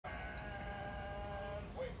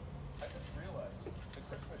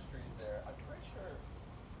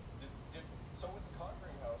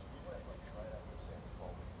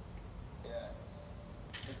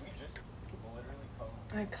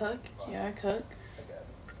I cook. Yeah, I cook.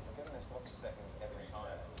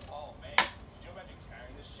 Oh man, could you imagine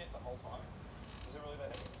carrying this shit the whole time? Is it really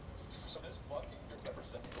that heavy? So this bucket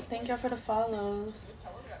represents. Thank y'all for the follows. It's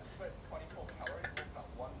however that put 24 calories walking up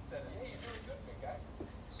one set of. Yeah, you're doing good, big guy.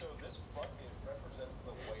 So this bucket represents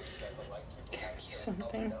the weight that the light keeper has You to something.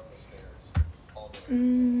 up and down the stairs all day.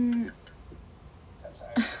 That's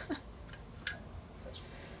actually that's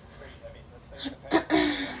pretty heavy. That's depending on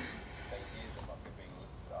that is the bucket being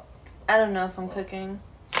lifted up. I don't know if I'm cooking.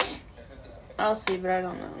 I'll see, but I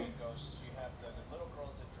don't know.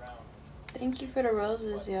 Thank you for the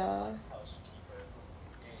roses, y'all.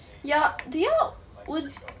 Yeah, do y'all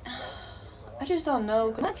would? I just don't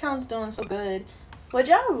know, cause my account's doing so good. Would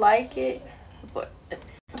y'all like it? But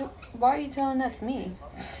why are you telling that to me?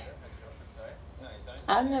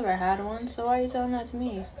 I've never had one, so why are you telling that to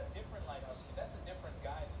me?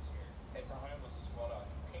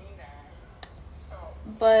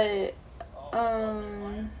 But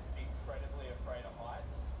Incredibly afraid of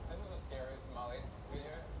heights. This is the scariest Molly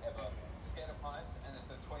video ever. Scared of heights, and it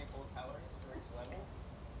says 24 calories for each level.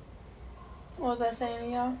 what was I saying to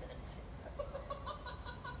y'all?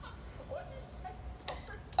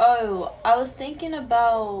 Oh, I was thinking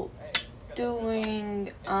about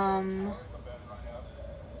doing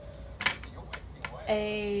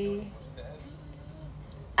a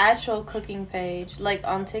actual cooking page, like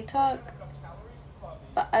on TikTok,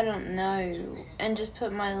 but I don't know, and just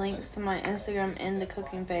put my links to my Instagram in the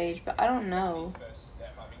cooking page, but I don't know,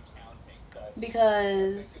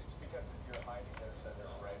 because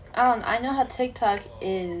I know how TikTok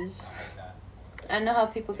is. I know how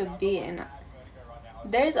people could be, and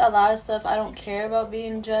there's a lot of stuff I don't care about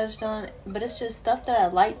being judged on, but it's just stuff that I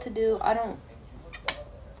like to do. I don't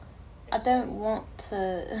want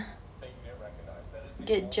to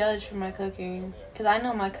get judged for my cooking, because I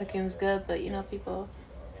know my cooking's good, but you know, people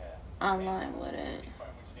online wouldn't.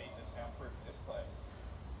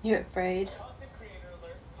 You're afraid?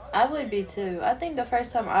 I would be too. I think the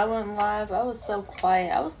first time I went live, I was so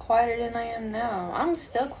quiet. I was quieter than I am now. I'm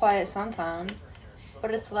still quiet sometimes,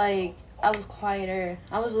 but it's like I was quieter.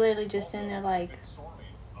 I was literally just in there like,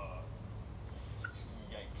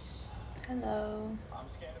 hello.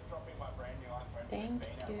 Thank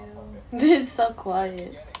you. It's so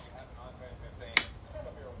quiet.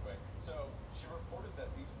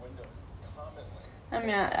 I mean,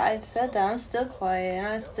 I said that. I'm still quiet,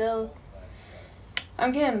 and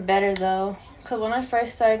I'm getting better though. Cause when I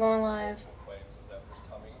first started going live,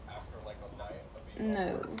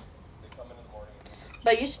 no.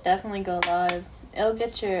 But you should definitely go live. It'll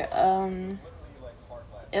get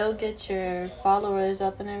your followers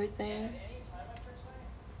up and everything.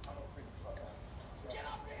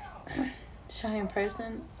 Shy in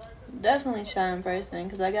person? Definitely shy in person,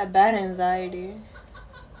 cause I got bad anxiety.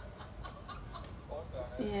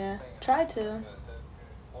 Yeah, try to.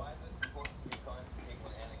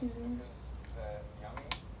 Excuse me.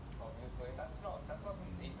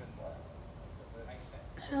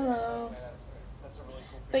 Hello.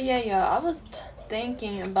 But yeah, y'all, I was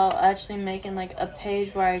thinking about actually making like a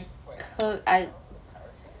page where I cook. I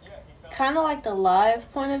kind of like the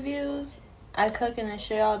live point of views. I cook and then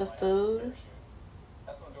share all the food,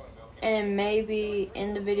 and then maybe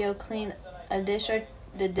in the video clean a dish or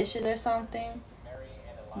the dishes or something.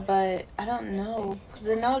 But I don't know, because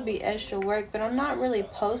then that would be extra work. But I'm not really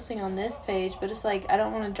posting on this page, but it's like I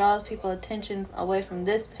don't want to draw people's attention away from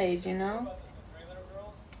this page, you know?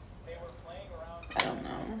 I don't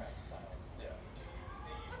know.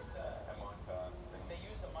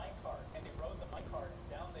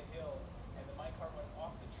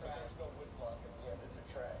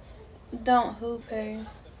 Don't who pay?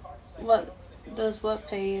 What does what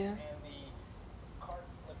pay you?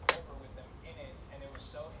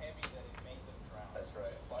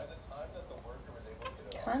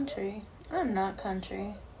 Country? I'm not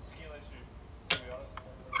country.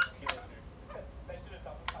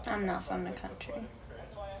 I'm not from the country.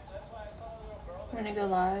 I'm gonna go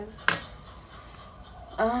live.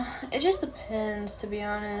 It just depends, to be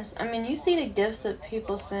honest. I mean, you see the gifts that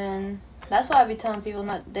people send. That's why I be telling people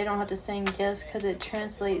they don't have to send gifts, because it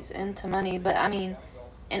translates into money. But I mean,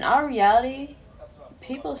 in our reality,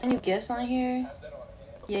 people send you gifts on here.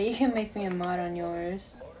 Yeah, you can make me a mod on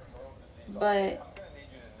yours. But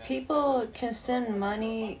people can send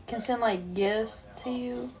money, can send like gifts to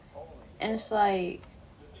you, and it's like,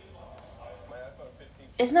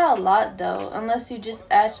 it's not a lot though, unless you just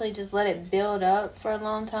actually just let it build up for a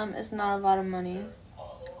long time. It's not a lot of money.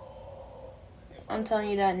 I'm telling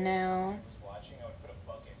you that now.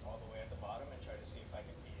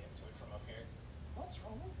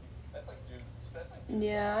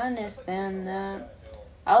 Yeah, I understand that.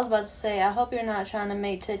 I was about to say, I hope you're not trying to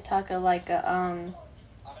make TikTok a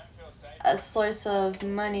source of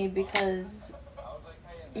money, because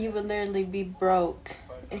you would literally be broke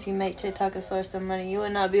if you make TikTok a source of money. You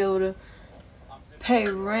would not be able to pay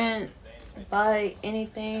rent, buy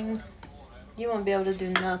anything. You won't be able to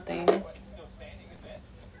do nothing.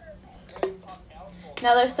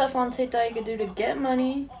 Now there's stuff on TikTok you could do to get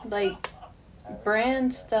money, like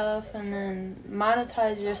brand stuff and then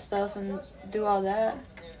monetize your stuff and do all that.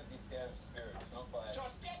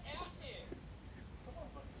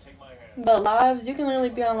 But lives, you can literally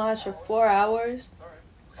be on lives for 4 hours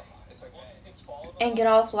and get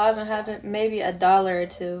off live and have it maybe $1 or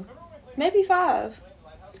 $2, maybe $5,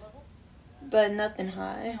 but nothing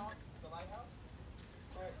high.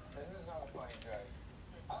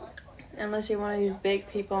 Unless you're one of these big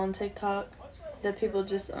people on TikTok that people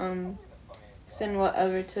just send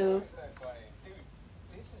whatever to.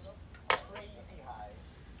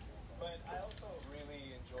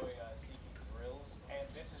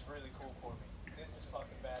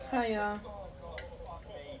 Hi y'all.